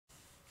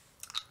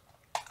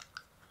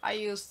Are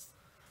you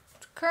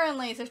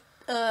currently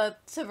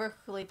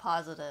severely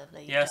positive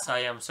that you Yes, don't? I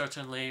am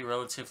certainly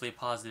relatively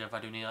positive I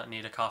do not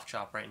need a cough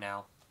drop right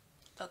now.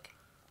 Okay.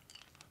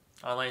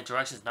 Online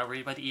interactions not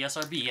rated by the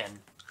ESRB again.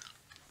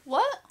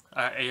 What?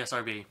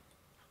 ASRB.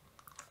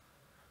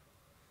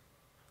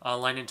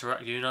 Online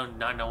interact. Do you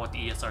not know what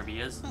the ESRB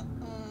is?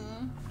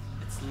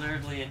 It's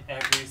literally in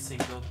every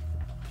single.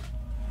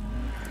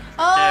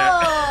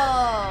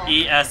 Oh!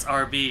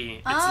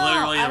 ESRB. It's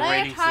literally the rating system.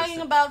 Are you talking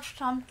about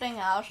something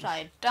else?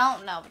 I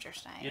don't know what you're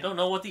saying. You don't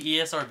know what the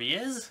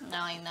ESRB is? No,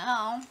 I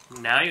know.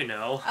 Now you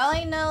know. I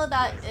only know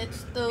that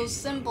it's those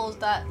symbols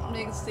that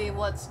make you see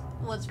what's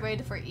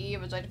rated for E,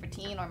 what's rated for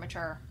teen or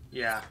mature.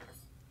 Yeah.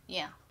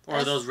 Yeah.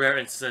 Or those rare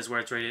instances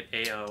where it's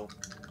rated AO.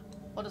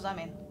 What does that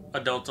mean?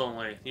 Adults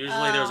only.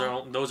 Usually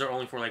those are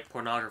only for like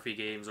pornography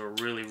games or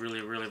really,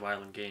 really, really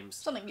violent games.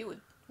 Something you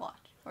would watch.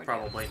 Or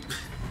Probably.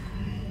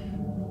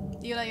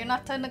 You know, you're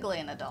not technically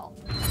an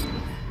adult.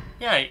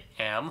 Yeah, I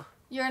am.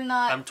 You're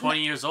not. I'm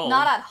 20 years old.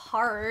 Not at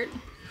heart.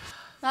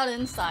 Not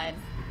inside.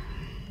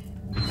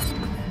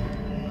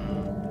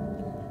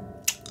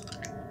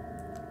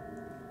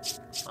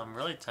 I'm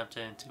really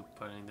tempted into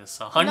putting this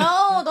on.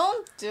 No,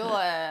 don't do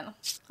it.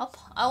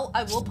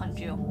 I will punch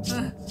you.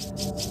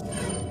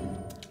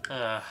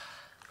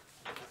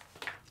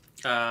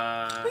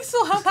 We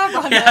still have that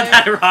run yeah,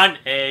 that rotten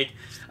egg.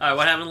 Alright,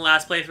 what happened in the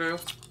last playthrough?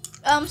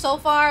 So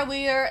far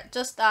we are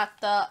just at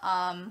the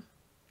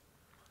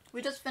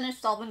we just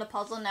finished solving the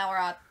puzzle. Now we're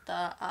at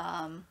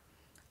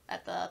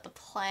the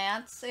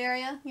plants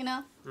area, you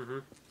know?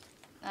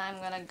 I'm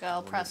gonna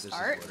go press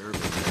start.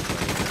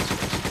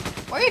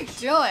 What are you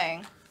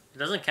doing? It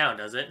doesn't count,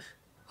 does it?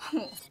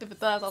 If it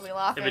does, I'll be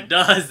laughing. If it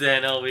does,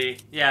 then it'll be...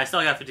 Yeah, I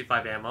still got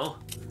 55 ammo.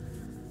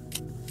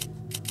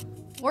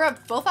 We're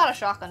both out of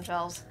shotgun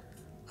shells.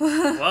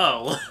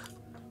 Whoa.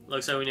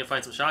 Looks like we need to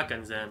find some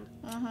shotguns then.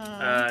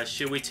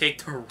 Should we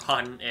take the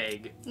rotten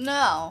egg?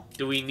 No.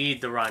 Do we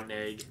need the rotten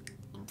egg?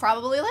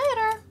 Probably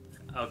later.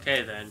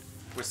 Okay then.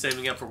 We're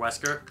saving up for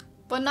Wesker?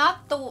 But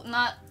not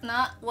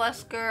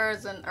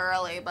Wesker's and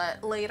early,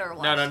 but later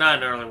ones. No, not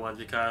an early one,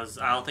 because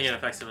I don't think it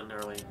affects him in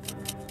early.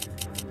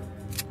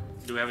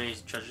 Do we have any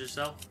treasure to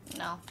sell?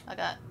 No, I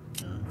got...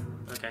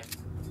 Okay.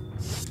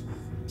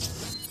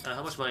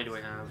 How much money do we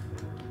have?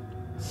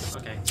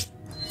 Okay.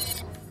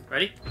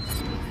 Ready?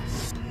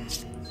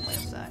 Wait a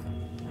sec.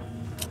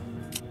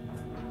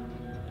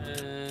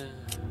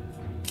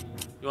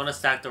 You want to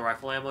stack the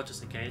rifle ammo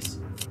just in case?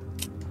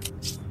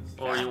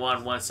 Or you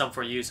want some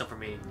for you, some for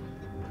me?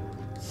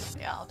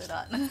 Yeah, I'll do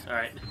that.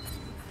 Alright.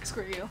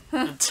 Screw you.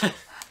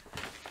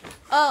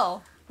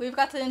 Oh, we've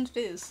got to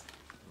introduce.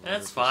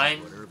 That's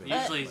fine.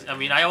 Usually, I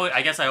mean,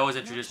 I guess I always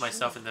introduce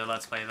myself in the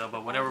Let's Play though,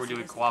 but whenever we do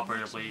it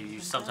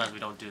cooperatively, sometimes we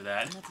don't do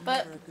that.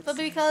 But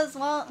because,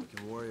 well...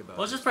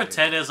 We'll just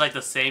pretend it's like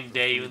the same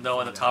day, even though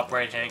in the top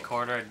right-hand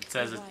corner it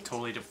says a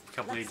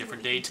completely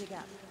different date.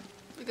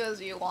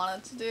 Because you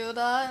wanted to do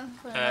that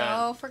for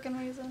no freaking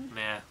reason.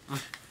 Yeah.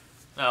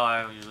 No,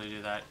 I don't usually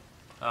do that.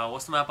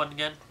 What's the map button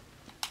again?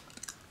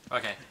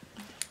 Okay.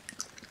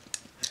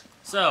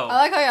 So... I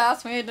like how you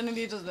asked me, didn't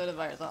you just did it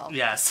by yourself?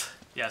 Yes.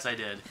 Yes, I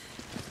did.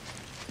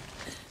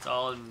 It's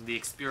all in the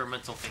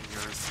experimental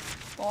fingers.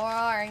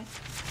 Boring.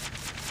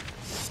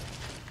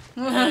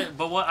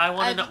 But what I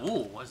want to know...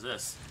 Ooh, what's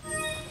this?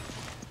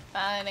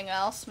 Anything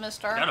else,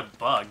 mister? Got a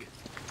bug.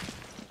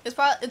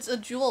 It's a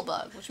jewel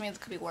bug, which means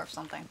it could be worth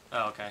something.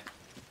 Oh, okay.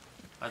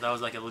 I thought it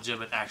was like a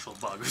legitimate actual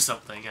bug or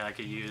something I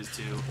could use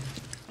to...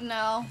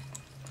 No.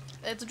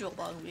 It's a jewel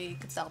bug. We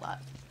could sell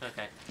that.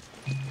 Okay.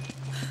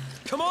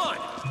 Come on!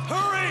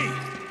 Hurry!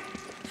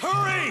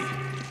 Hurry!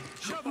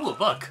 Ooh, a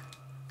bug.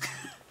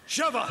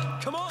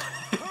 Sheva! Come on!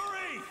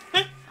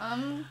 Hurry!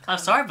 I'm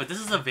sorry, but this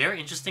is a very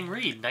interesting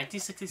read.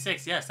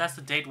 1966, yes, that's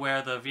the date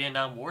where the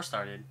Vietnam War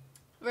started.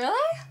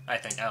 Really? I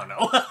think, I don't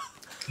know.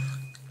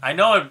 I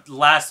know it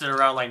lasted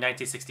around like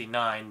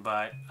 1969,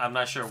 but I'm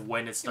not sure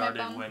when it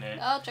started, when it...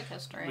 I'll check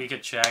history. We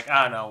could check.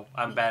 I don't know.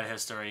 I'm bad at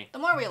history. The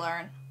more we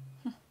learn.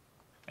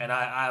 And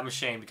I'm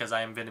ashamed because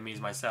I am Vietnamese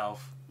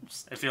myself.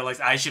 I feel like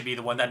I should be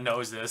the one that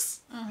knows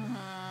this.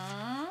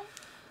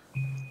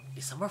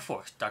 Summer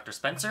 4th. Dr.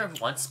 Spencer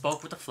once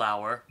spoke with a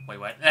flower. Wait,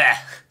 what?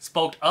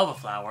 Spoke of a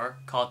flower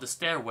called the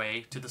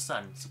Stairway to the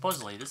Sun.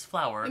 Supposedly, this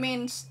flower... You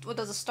mean, what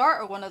does it start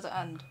or when does it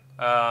end?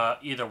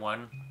 Either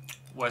one.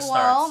 What starts?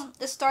 Well,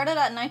 it started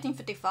at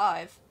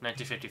 1955.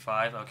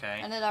 1955,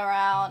 okay. Ended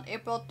around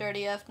April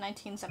 30th,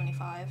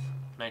 1975.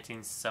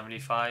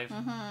 1975?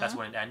 That's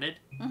when it ended?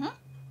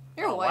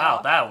 You're way wow,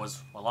 off. that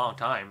was a long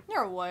time.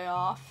 You're way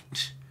off.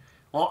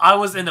 Well, I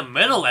was in the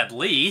middle at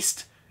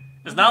least.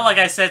 It's not like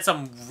I said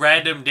some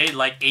random date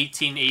like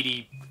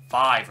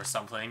 1885 or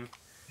something.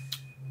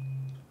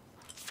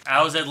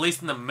 I was at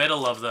least in the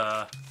middle of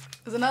the...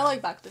 Isn't that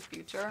like Back to the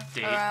Future?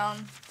 Date.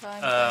 Around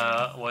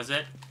time? Was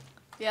it?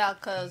 Yeah,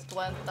 because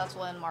that's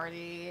when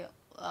Marty...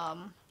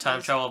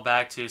 Time travel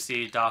back to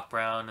see Doc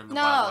Brown and the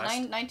Wild West.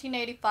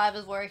 1985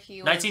 is where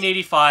he was...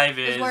 1985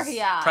 is where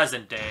he at.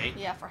 present day.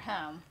 Yeah, for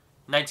him.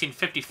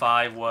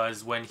 1955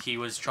 was when he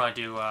was trying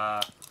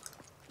to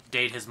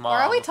date his mom.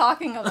 Why are we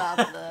talking about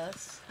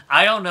this?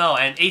 I don't know.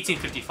 And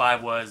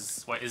 1855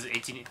 was what is it?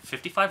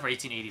 1855 or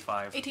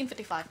 1885?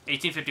 1855.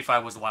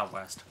 1855 was the Wild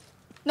West.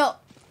 No.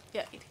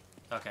 Yeah.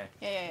 Okay.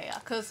 Yeah.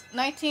 Because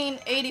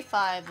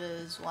 1985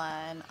 is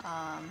when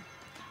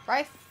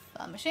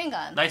machine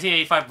gun.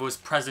 1985 was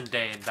present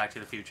day in Back to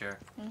the Future.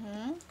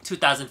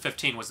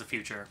 2015 was the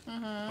future,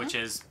 which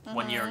is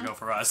 1 year ago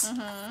for us.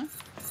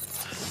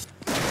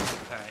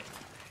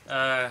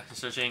 Alright.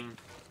 Searching,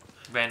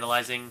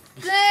 vandalizing.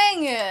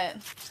 Dang it!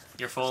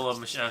 You're full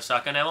of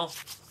shotgun ammo?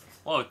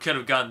 Well, it could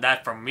have gotten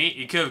that from me.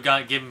 You could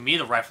have given me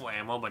the rifle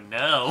ammo, but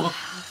no.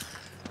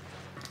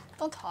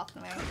 Don't talk to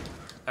me.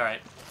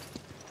 Alright.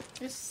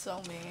 You're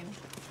so mean.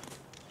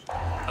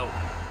 Oh.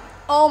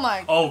 Oh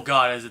my. Oh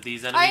god, is it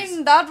these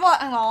enemies? That's what.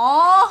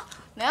 Aww.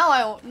 Now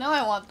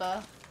I want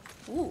the.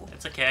 Ooh.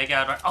 It's okay, I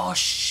got it. Oh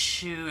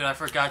shoot, I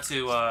forgot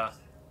to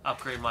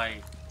upgrade my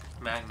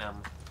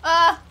Magnum.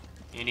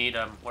 You need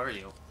where are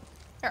you?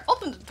 Here,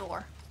 open the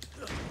door.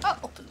 I'll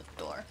open the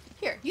door.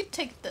 Here, you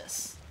take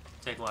this.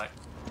 Take what?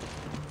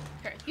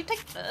 Here, you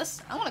take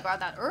this. I want to grab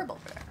that herb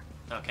over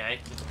there. Okay.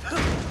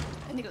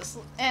 And you go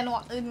and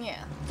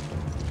yeah.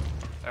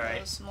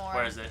 Alright.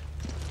 Where is it?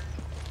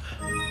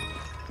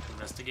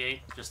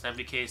 Investigate. Just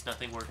empty case,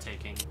 nothing worth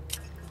taking.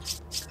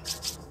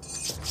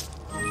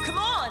 Come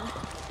on!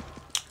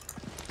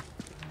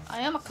 I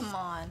am a come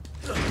on.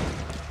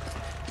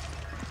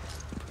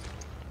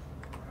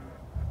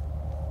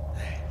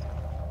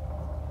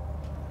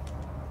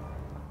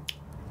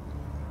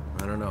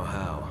 I don't know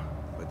how,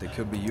 but they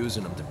could be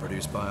using them to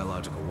produce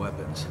biological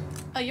weapons.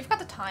 Oh, you've got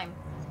the time.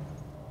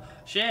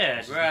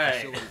 Shit,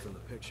 right. From the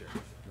picture.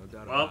 No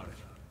doubt Well, about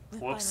it.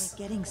 whoops.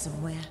 Finally getting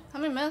somewhere. How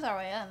many minutes are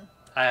we in?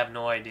 I have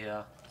no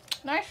idea.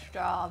 Nice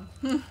job.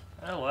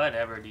 Oh,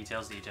 whatever.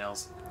 Details.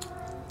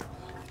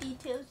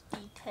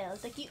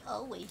 Details, like you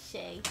always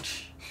say.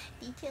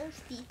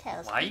 Details.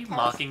 Why are you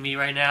mocking me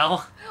right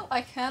now?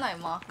 Why can't I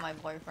mock my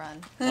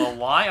boyfriend? Well,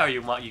 why are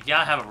you You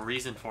gotta have a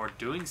reason for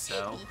doing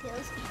so.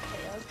 Details.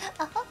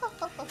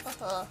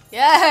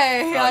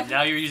 Yay! Oh,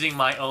 now you're using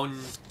my own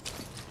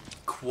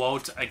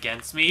quote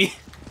against me.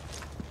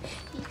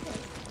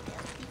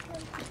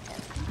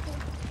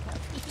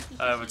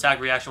 If attack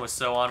reaction was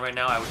so on right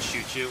now, I would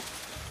shoot you.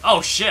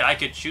 Oh shit, I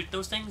could shoot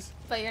those things?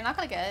 But you're not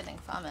gonna get anything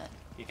from it.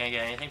 You can't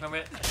get anything from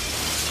it?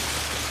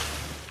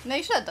 No,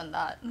 you should have done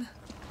that.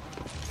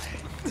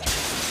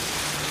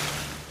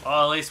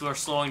 Well, at least we're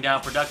slowing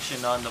down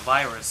production on the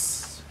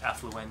virus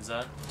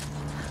affluenza.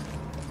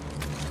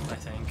 I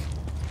think.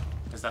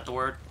 Is that the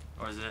word?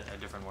 Or is it a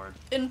different word?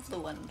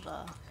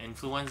 Influenza.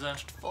 Influenza?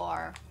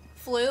 For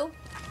flu?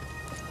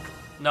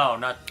 No,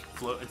 not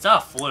flu. It's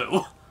not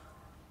flu.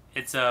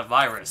 It's a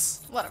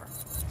virus. Whatever.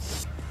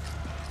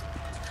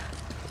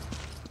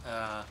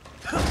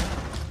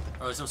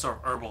 Or some sort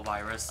of herbal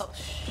virus. Oh,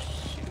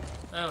 shoot.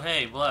 Oh,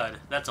 hey, blood.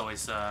 That's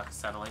always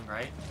settling,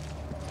 right?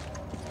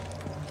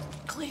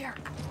 Clear.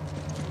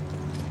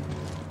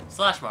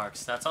 Slash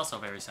marks. That's also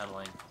very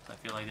settling. I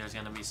feel like there's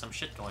gonna be some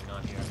shit going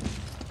on here.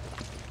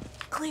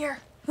 Clear.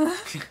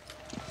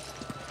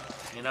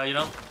 You know, you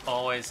don't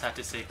always have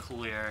to say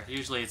clear.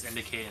 Usually it's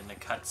indicated in the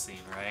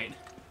cutscene, right?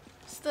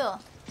 Still.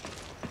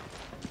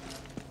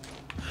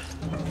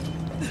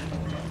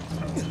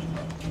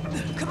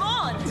 Come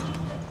on!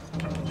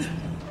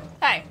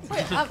 Hey,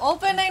 wait, I'm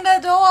opening the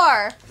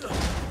door!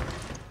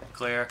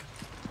 Clear.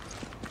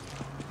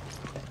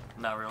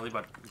 Not really,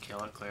 but kill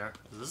it, clear.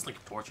 Is this like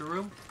a torture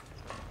room?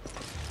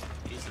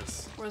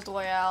 Jesus. Where's the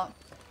way out?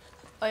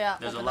 Oh yeah,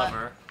 There's a open that.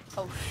 lever.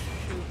 Oh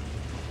shoot.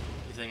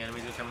 You think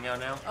enemies are coming out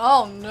now?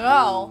 Oh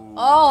no! Ooh.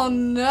 Oh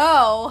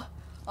no!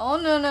 Oh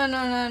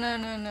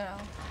no.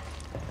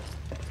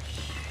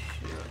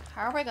 Shoot.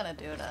 How are we gonna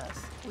do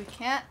this? We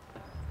can't.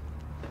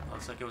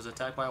 Looks like it was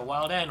attacked by a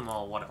wild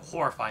animal. What a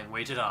horrifying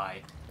way to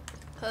die.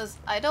 Cause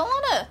I don't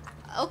wanna.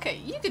 Okay,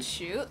 you could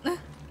shoot.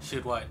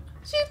 Shoot what?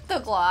 Shoot the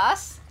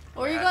glass.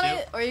 Or I you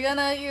have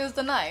gonna use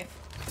the knife.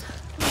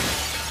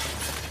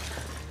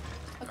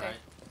 Okay.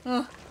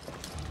 Alright.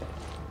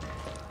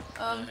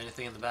 Um,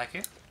 Anything in the back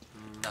here?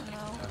 Nothing.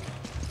 No.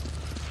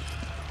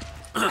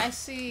 Okay. I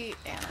see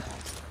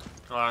animals.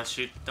 Want to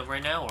shoot them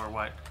right now, or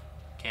what?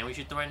 Can we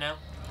shoot them right now?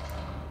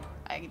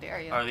 I dare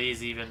you. Are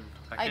these even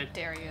I affected?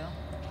 dare you.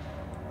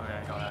 Okay,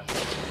 go ahead.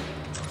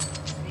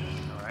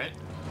 Alright.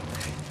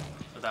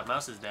 So that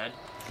mouse is dead.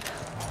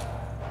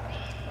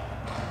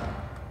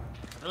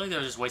 I feel like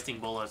they're just wasting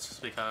bullets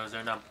just because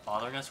they're not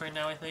bothering us right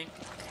now, I think.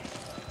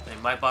 They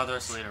might bother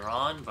us later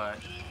on, but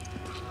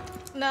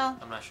No.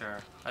 I'm not sure.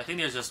 I think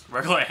there's just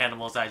regular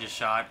animals I just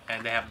shot,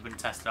 and they haven't been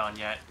tested on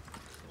yet.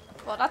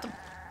 Well, that's a.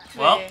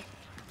 Well,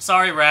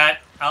 sorry, Rat.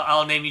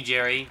 I'll name you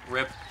Jerry.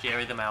 Rip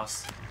Jerry the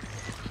mouse.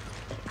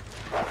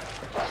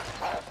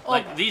 Oh.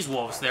 Like, these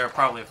wolves, they're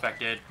probably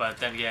affected, but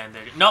then again,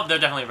 nope, they're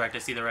definitely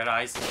affected. See the red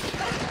eyes?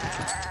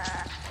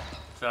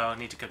 So, I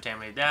need to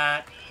contaminate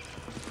that.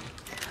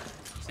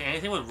 See,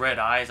 anything with red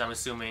eyes, I'm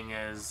assuming,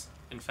 is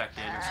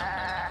infected or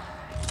something.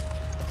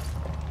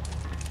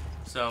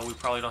 So, we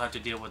probably don't have to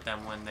deal with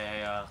them when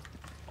they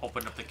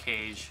open up the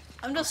cage.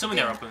 I'm just assuming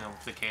they're opening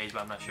up the cage,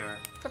 but I'm not sure.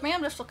 For me,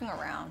 I'm just looking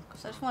around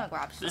because I just want to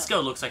grab stuff. This guy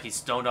looks like he's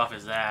stoned off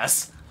his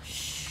ass.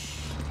 Shush,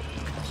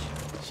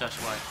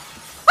 what?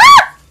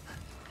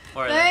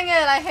 Dang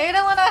it! I hate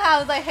it when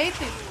I hate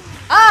these.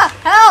 Ah!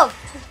 Help!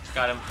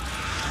 Got him.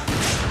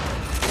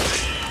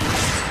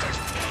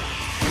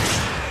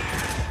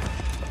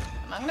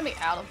 I'm gonna be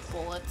out of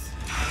bullets.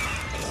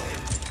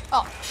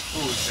 Oh,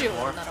 ooh, shoot!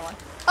 Another one.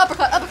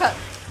 Uppercut! Uppercut!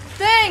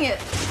 Dang it!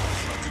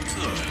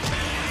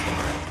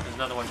 There's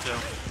another one too.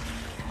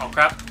 Oh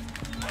crap!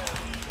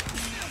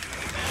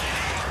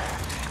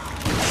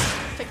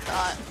 Take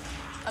that.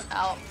 I'm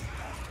out.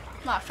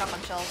 I'm not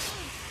shotgun shells.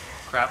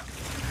 Crap.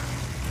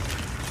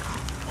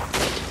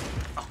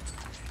 Oh,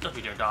 don't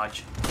you dare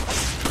dodge.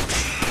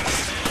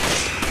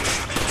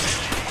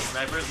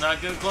 Sniper's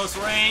not good close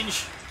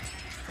range.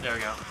 There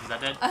we go. Is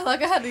that dead? I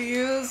had to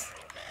use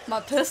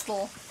my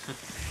pistol.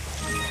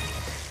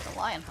 The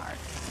lion heart.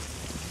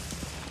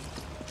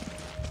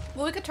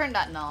 Well, we could turn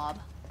that knob.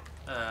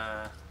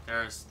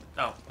 There's...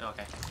 Oh,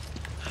 okay.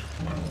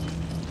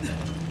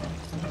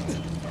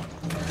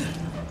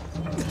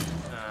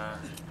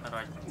 How do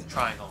I...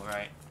 Triangle,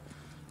 right.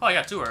 Oh, I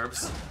got 2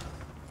 herbs.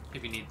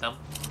 If you need them.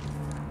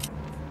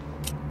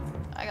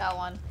 I got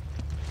one.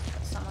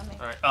 Some on me.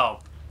 Alright, oh.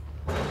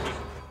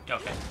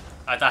 Okay.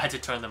 I thought I had to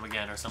turn them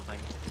again or something.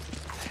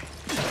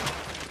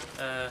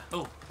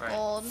 Oh, right.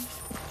 Gold.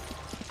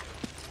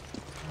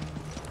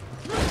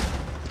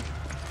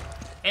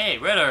 Hey,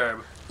 red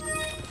herb!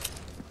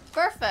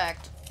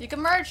 Perfect. You can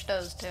merge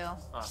those two.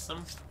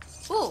 Awesome.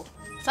 Ooh,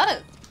 is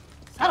that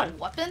a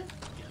weapon?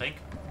 You think?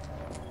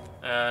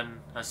 And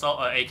assault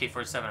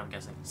AK-47, I'm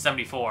guessing.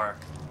 74.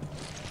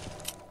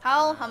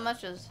 How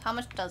much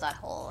does that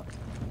hold?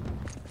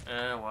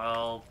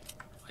 Well,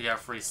 I got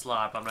a free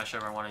slot, but I'm not sure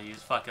if I want to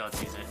use. Fuck it,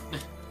 let's use it.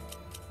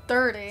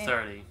 30.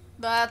 30.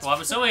 That's. Well,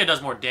 I'm assuming it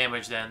does more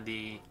damage than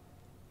the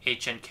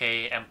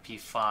HNK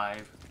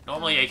MP5.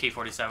 Normally,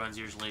 AK-47s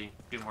usually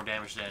do more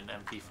damage than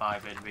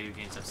MP5 in video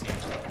games I've seen.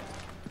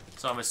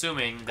 So I'm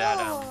assuming that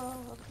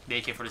the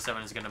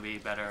AK-47 is going to be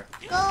better.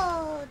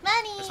 Gold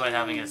money. Despite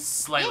having a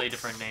slightly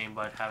different name,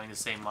 but having the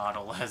same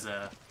model as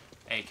a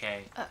AK.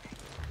 Okay.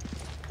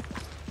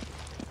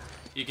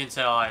 You can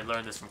tell I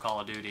learned this from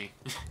Call of Duty.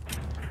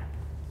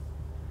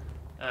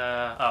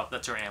 Oh,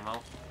 that's your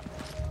ammo.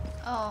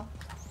 Oh.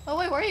 Oh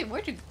wait,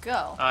 where'd you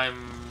go?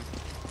 I'm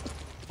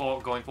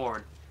going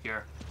forward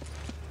here.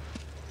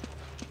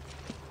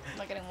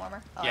 Am I getting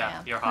warmer? Oh, Yeah, I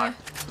am. you're hot.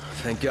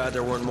 Thank God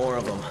there weren't more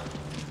of them.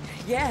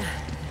 Yeah,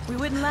 we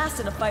wouldn't last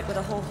in a fight with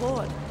a whole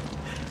horde.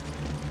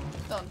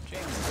 Don't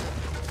jinx.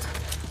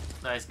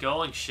 Nice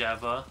going,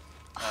 Sheva.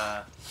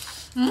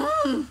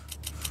 Dang.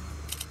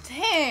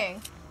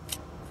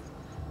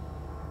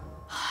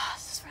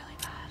 This is really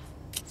bad.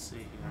 Let's see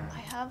here. I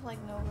have like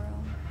no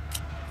room.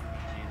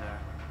 Neither.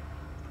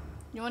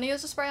 You want to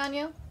use a spray on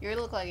you? You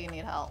look like you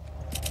need help.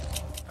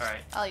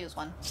 Alright. I'll use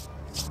one.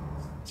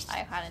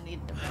 I kind of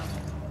need the room.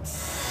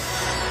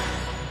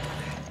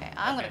 Okay,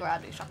 I'm gonna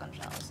grab these shotgun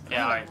shells.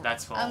 Yeah, alright,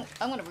 that's full. I'm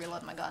gonna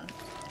reload my gun.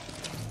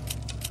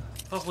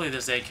 Hopefully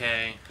this AK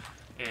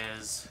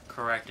is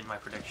correct in my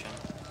prediction.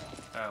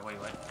 Wait.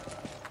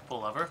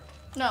 Pull lever?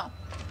 No.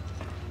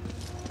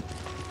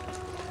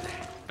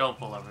 Don't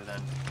pull lever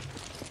then.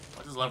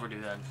 What does lever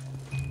do then?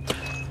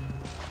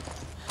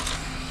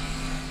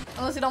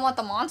 Unless you don't want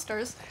the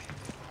monsters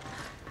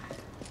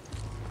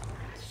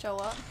to show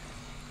up.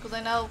 Because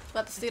I know we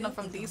have to see them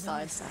from these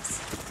sides.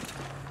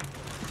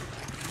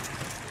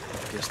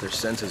 Guess their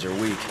senses are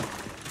weak.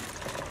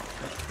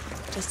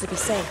 Just to be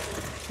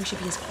safe, we should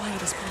be as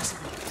quiet as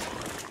possible.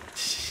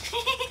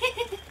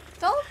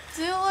 Don't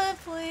do it,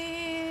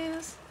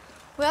 please.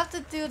 We have to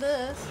do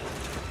this.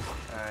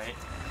 Alright.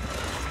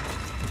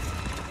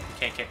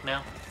 Can't kick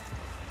now?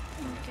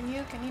 Can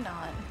you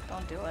not?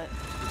 Don't do it.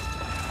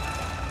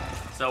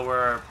 So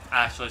we're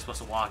actually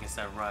supposed to walk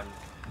instead of run.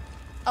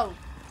 Oh.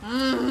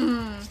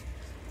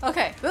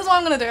 Okay, this is what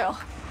I'm gonna do.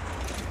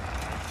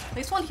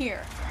 Place one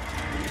here.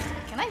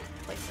 Can I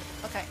place it?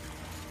 Okay.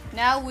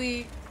 Now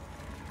we...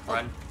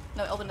 Run.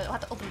 No, open it. I'll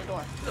have to open the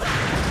door.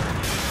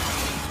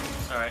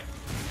 Alright.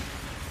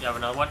 You have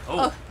another one?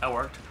 Oh, that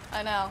worked.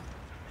 I know.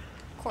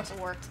 Of course it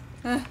worked.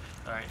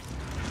 Alright.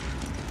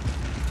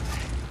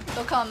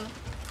 They'll come.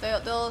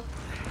 They'll...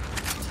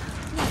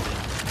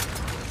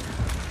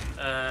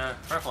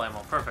 Rifle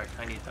ammo. Perfect.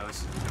 I need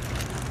those.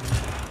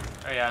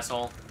 Hey,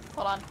 asshole.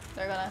 Hold on.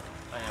 They're gonna...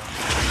 I know.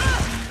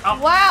 Oh,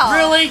 wow!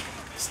 Really?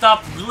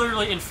 Stop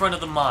literally in front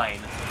of the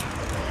mine.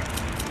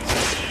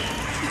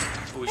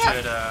 We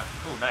should, oh,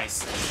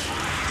 nice.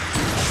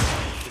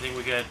 You think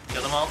we could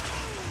kill them all?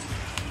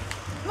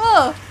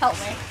 Oh, help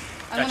me.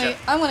 Gotcha.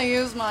 I'm gonna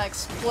use my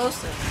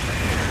explosive.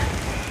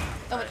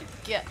 That's what you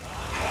get.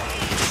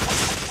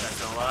 That's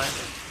still alive.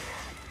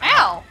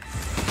 Ow!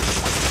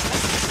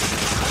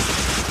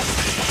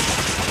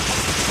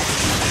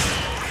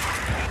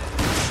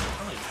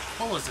 How many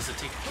bullets does it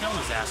take to kill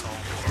this asshole?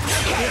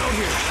 Get out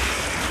here!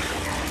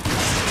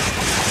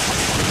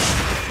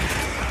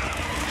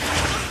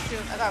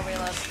 Shoot, I got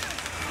reload.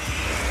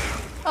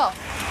 Oh.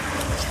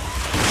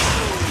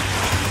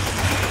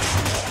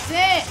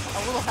 Dang! A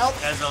little help.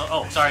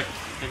 Oh, sorry.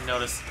 Didn't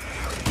notice.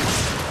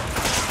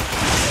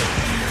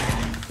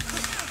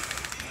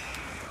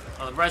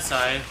 On the right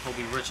side, we'll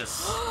be rich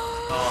as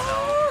all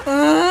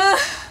hell.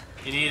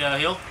 You need a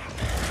heal?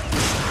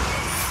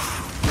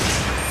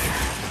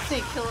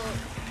 Take kill.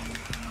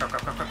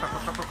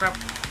 Crap.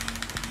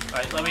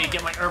 Alright, let me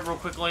get my herb real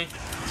quickly.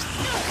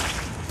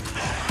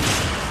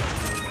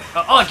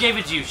 Oh, I gave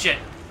it to you, shit.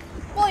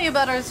 Well, you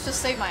better just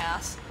save my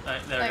ass.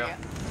 Alright, there we go.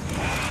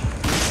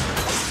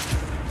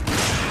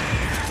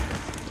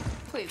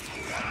 Please.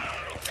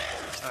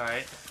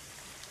 Alright.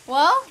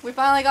 Well, we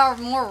finally got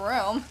more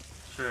room.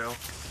 True.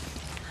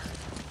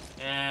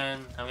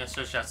 And I'm gonna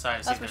search outside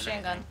and see That's if there's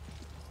machine gun.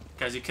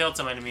 Because you killed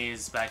some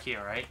enemies back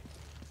here, right?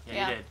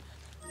 Yeah, you did.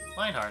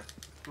 Lionheart.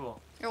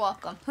 Cool. You're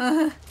welcome.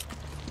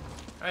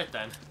 Alright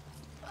then.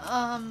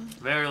 Um.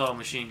 Very low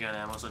machine gun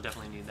ammo, so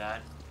definitely need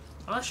that.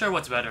 I'm not sure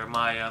what's better,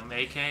 my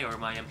AK or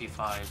my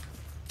MP5.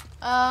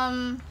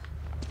 I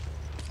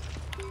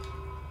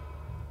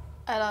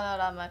don't know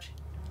that much.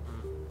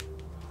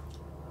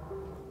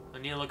 I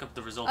need to look up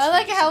the results. I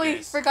like just how in we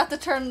case. forgot to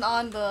turn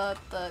on the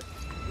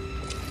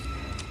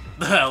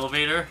The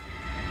elevator.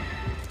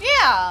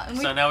 Yeah. And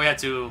So now we had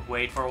to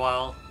wait for a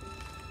while.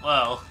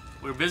 Well,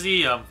 we're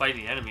busy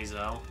fighting enemies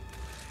though.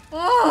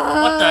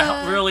 What the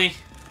hell? Really?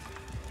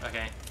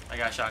 Okay, I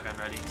got a shotgun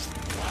ready.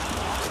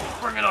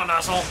 Bring it on,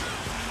 asshole!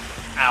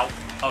 Ow.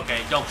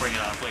 Okay, don't bring it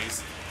on,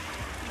 please.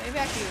 Maybe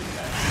I can use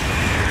this.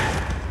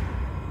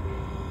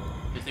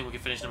 You think we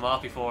can finish them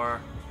off before?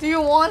 Do you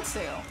want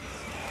to?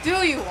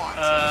 Do you want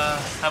to?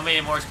 How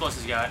many more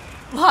explosives you got?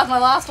 Lost my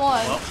last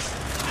one. Well.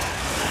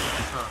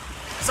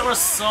 Summer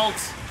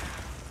assault!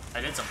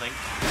 I did something.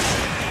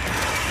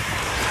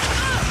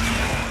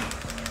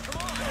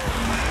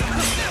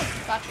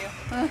 Got you.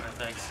 Alright,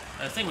 thanks.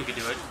 I think we could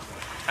do it.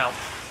 Ow.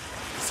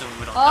 Assuming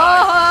we don't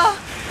die.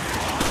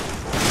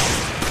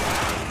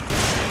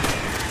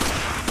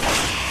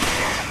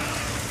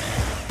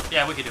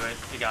 Yeah, we could do it.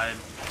 We got it.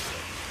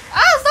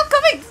 Ah, stop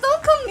coming!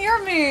 Don't come near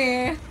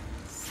me!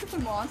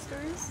 Stupid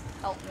monsters.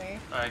 Help me.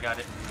 Alright, got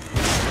it.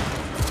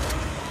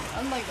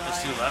 Oh my god.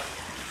 There's 2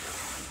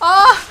 left.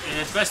 Ah! And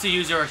it's best to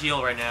use your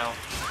heal right now.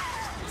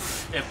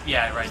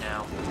 Yeah, right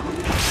now.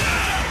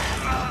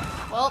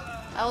 Well,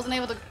 I wasn't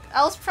able to.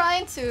 I was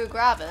trying to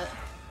grab it.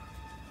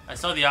 I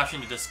saw the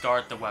option to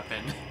discard the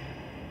weapon.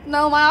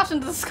 No, my option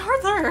to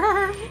discard the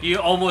herb. You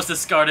almost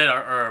discarded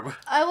our herb.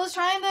 I was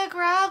trying to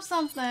grab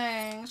something.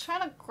 I was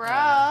trying to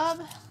grab.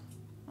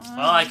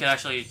 Well, I can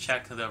actually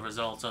check the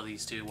results of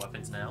these 2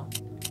 weapons now.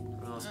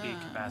 Reload speed,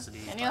 capacity.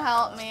 Can you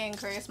help me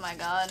increase my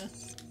gun?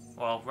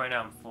 Well, right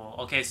now I'm full.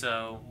 Okay,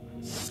 so...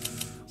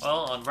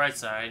 Well, on the right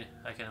side,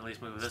 I can at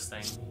least move this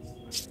thing.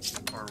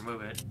 Or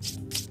remove it.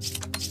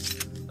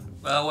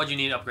 Well, what do you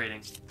need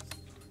upgrading?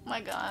 My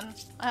gun.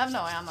 I have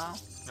no ammo.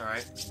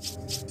 Alright.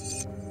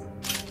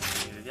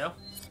 Here we go.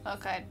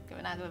 Okay, give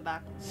it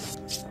back.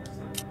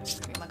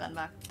 Give me my gun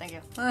back. Thank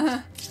you.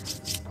 I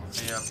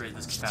need to upgrade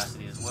this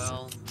capacity as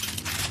well.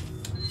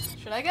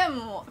 Should I get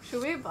more?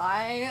 Should we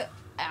buy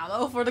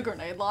ammo for the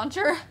grenade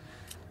launcher?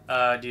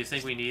 Do you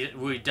think we need it?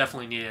 We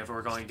definitely need it if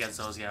we're going against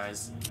those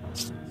guys.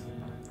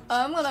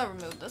 I'm gonna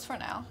remove this for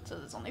now, so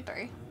there's only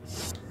 3.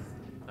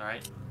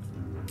 Alright.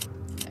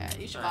 Yeah,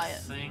 you should buy it. I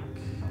think...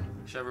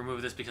 Should I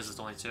remove this because it's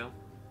only 2?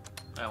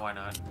 Why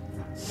not?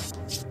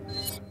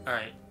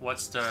 Alright,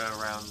 what's the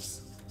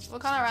rounds?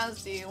 What kind of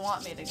rounds do you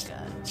want me to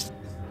get?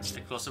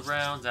 Explosive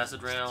rounds,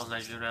 acid rounds,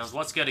 nitrogen rounds.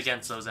 What's good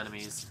against those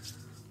enemies?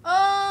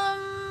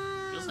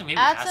 Feels like maybe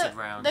acid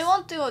rounds. They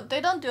won't do.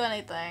 They don't do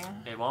anything.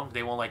 They won't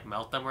like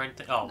melt them or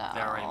anything? Oh, No.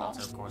 they're already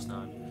melted, of course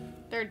not.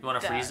 They're You wanna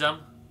dead. freeze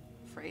them?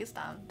 Freeze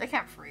them. They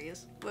can't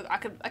freeze. Look, I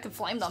could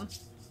flame them.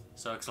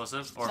 So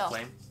explosive or No.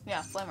 flame?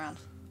 Yeah, flame round.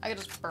 I could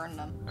just burn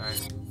them.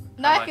 Alright.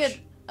 No, How I much?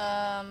 could.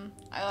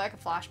 I could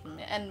flash them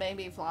and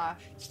maybe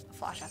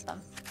flash at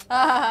them.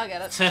 I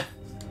get it.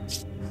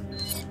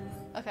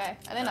 Okay,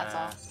 I think that's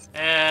all.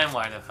 And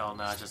why the hell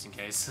not, just in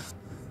case.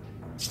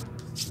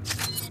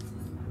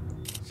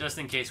 Just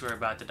in case we're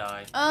about to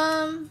die.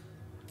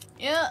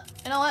 Yeah,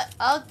 you know what?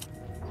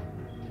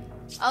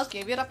 I'll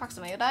give you the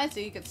proximity die so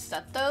you could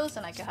set those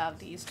and I could have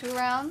these 2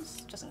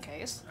 rounds, just in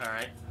case.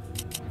 Alright.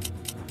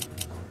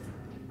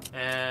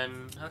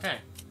 And, okay.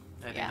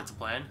 I think that's a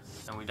plan.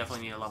 And we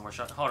definitely need a lot more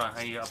shot. Hold on,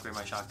 I need to upgrade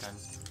my shotgun.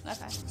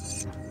 Okay.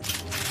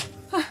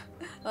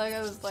 Like,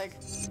 I was like...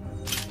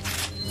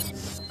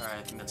 Alright,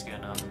 I think that's good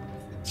enough.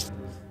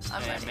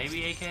 I'm and ready.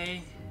 maybe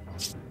AK?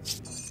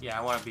 Yeah,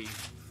 I want to be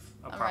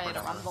a I'm proper ready to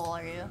number. rumble,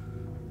 are you?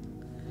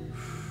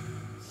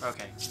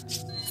 Okay.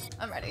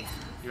 I'm ready.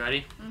 You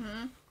ready?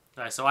 Mm-hmm.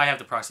 Alright, so I have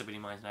the proximity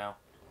mines now.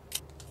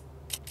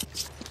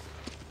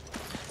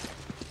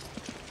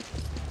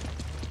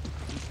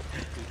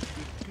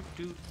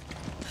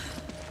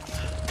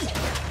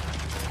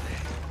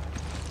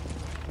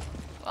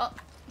 Well,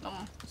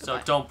 So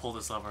goodbye. don't pull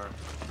this lever.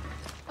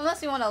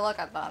 Unless you want to look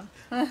at them.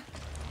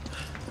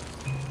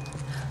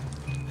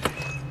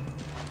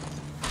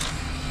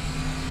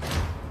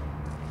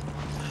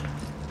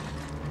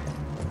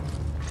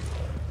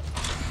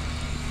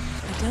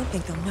 don't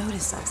think they'll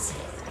notice us.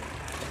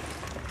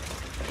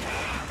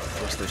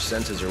 Guess their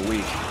senses are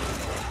weak.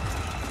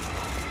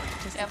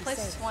 Just Yeah, to be place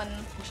safe, one.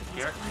 we should be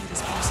Here? as quiet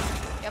as possible.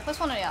 Yeah, place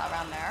one. Yeah,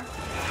 around there.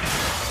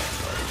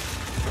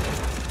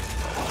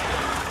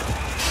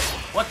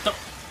 What the?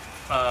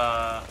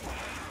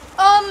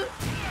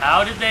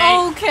 How did they?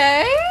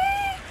 Okay.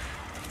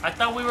 I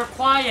thought we were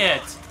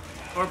quiet.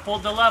 Or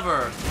pulled the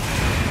lever.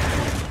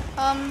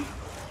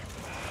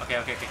 Okay.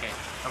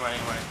 I'm running.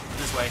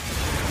 This way.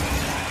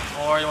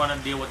 Or you want to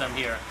deal with them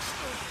here?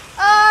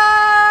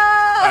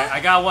 Alright, I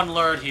got one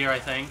lured here, I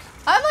think.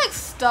 I'm like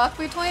stuck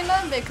between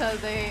them because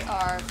they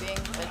are being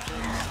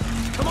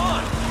bitches. Come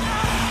on!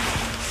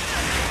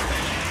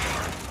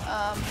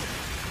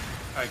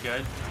 Alright,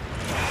 good.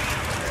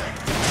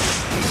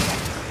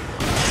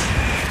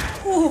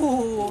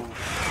 Ooh.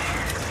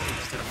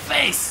 To the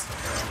face!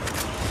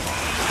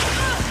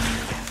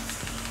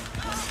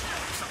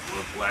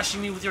 Stop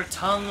lashing me with your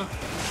tongue.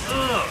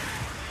 Ugh.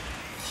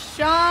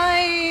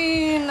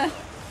 Shine.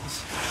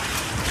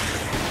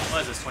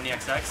 What is this,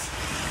 20XX?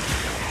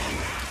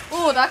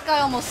 Ooh, that guy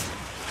almost.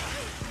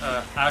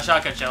 I have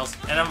shotgun shells,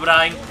 and I'm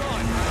dying.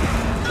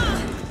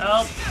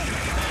 Help!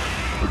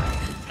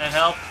 And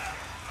help.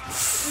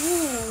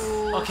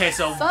 Ooh. Okay,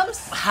 so Some.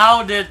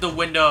 how did the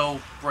window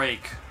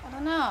break I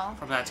don't know.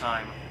 from that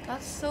time?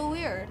 That's so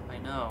weird. I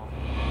know.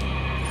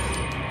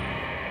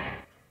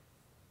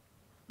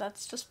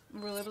 That's just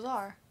really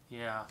bizarre.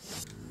 Yeah.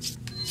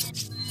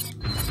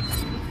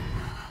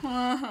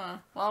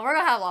 Well, we're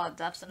gonna have a lot of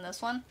depths in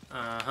this one.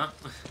 Uh-huh.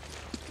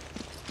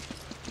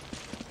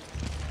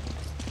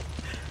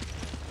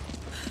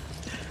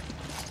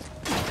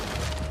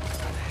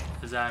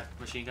 Is that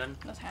machine gun?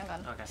 That's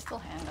handgun. Okay. Still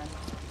handgun.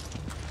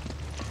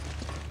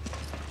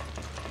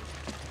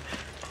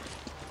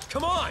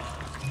 Come on!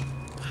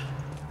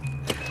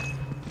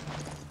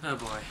 Oh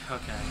boy,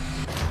 okay.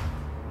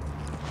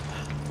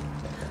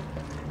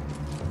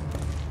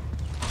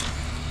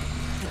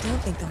 I don't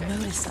think they'll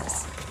notice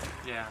us.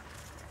 Yeah.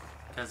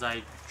 Because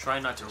I try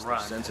not to Their run.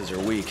 senses are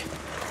weak.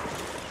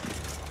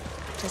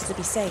 Just to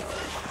be safe,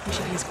 we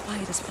should be as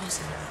quiet as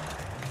possible.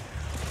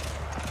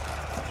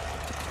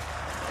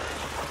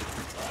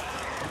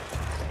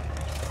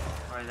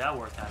 Alright, that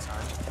worked that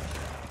time.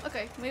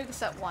 Okay, maybe we can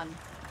set one.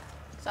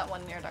 Set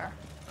one near there.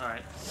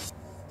 Alright.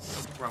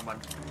 Wrong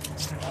button.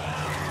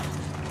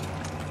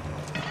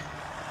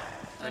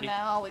 And Ready?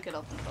 now we could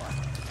open the door.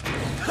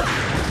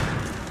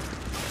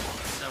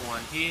 Set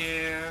one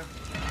here.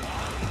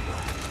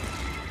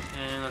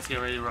 And let's get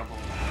ready to rumble.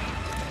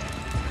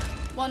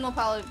 One will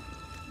probably.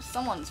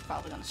 Someone's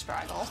probably gonna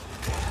straggle.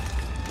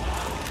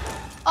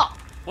 Oh!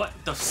 What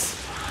the f-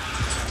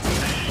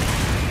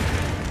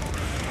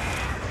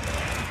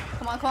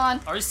 Come on.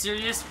 Are you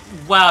serious?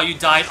 Wow, you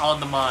died on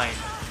the mine.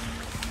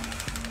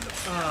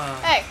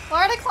 Hey,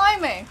 why are they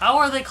climbing? How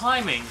are they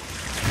climbing?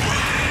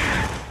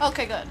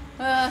 Okay, good.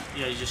 Yeah,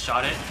 you just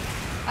shot it?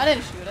 I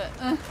didn't shoot it.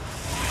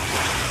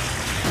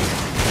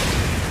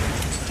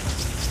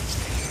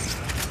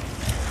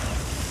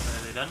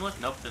 Are they done with?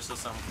 Nope, there's still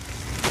some.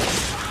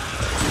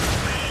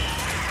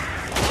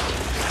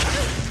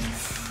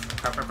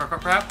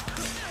 Crap.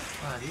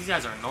 Wow, these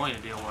guys are annoying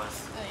to deal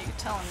with. You can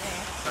tell me.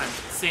 But at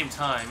the same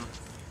time,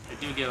 they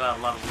do give out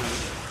a lot of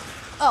loot.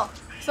 Oh,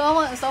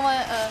 someone,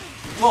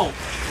 Whoa!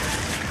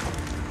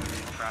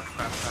 Crap.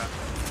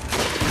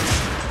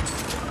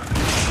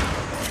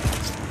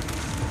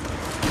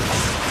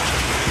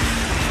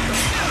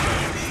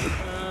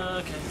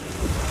 Okay.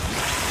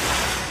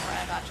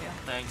 Alright, I got you.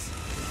 Thanks.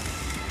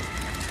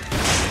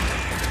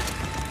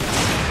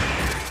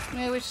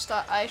 Maybe we should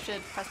start. I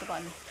should press the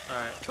button.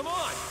 Alright. Come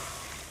on!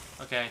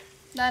 Okay.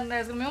 Then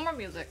there's gonna be more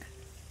music.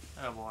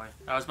 Oh boy.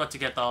 I was about to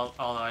get all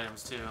the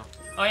items too.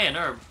 Oh yeah, an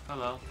herb.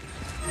 Hello.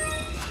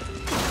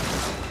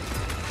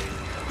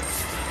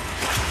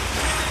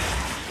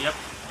 Yep.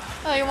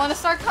 Oh, you want to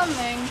start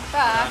coming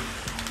back? Done.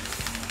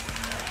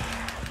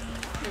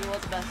 Maybe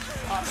what's best?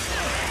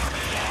 Awesome.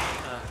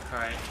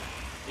 Alright.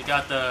 You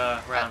got the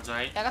rounds,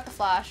 right? Yeah, I got the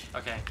flash.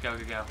 Okay, go.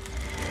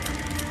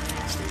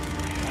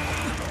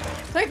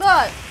 Take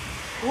that!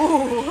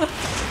 Ooh.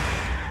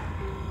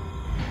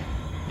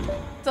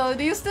 So,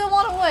 do you still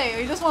want to wait,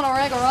 or you just want to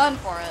rag a run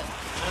for it?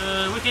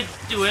 We could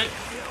do it.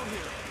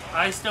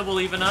 I still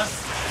believe in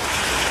us.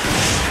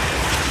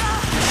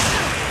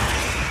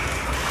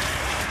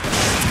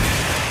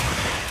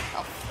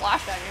 I'll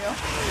flash at you.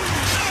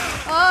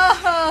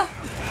 Ah!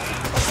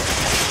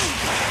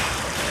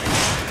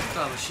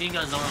 Oh, machine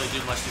guns don't really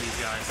do much to these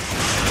guys.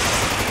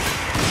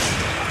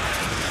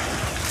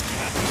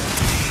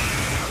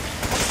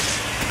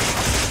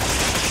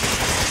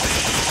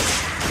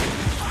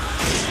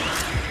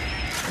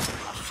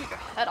 I'll shoot your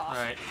head off.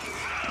 Alright.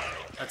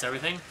 That's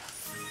everything?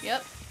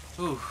 Yep.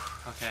 Ooh,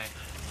 okay.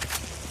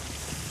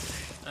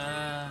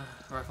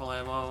 Rifle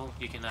ammo,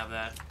 you can have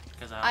that.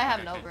 Because I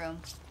have no room.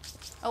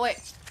 Oh wait,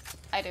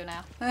 I do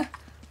now.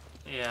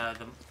 Yeah,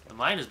 the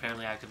mine is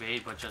apparently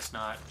activated, but just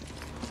not.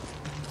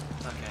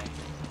 Okay.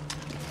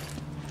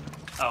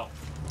 Oh.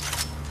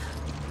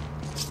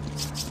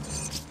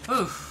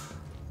 Whew.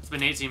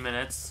 been 18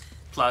 minutes,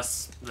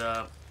 plus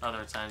the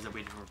other times that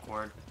we didn't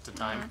record at the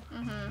time.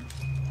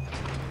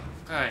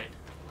 Alright.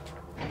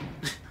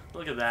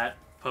 Look at that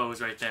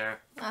pose right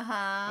there.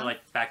 We're like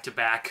back to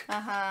back.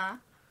 Yeah.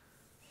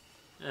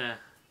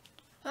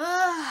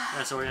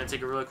 Yeah, so we're gonna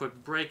take a really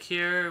quick break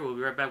here. We'll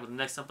be right back with the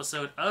next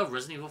episode of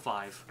Resident Evil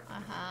 5.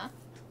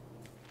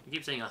 You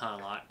keep saying a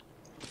lot.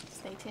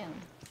 Stay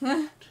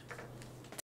tuned.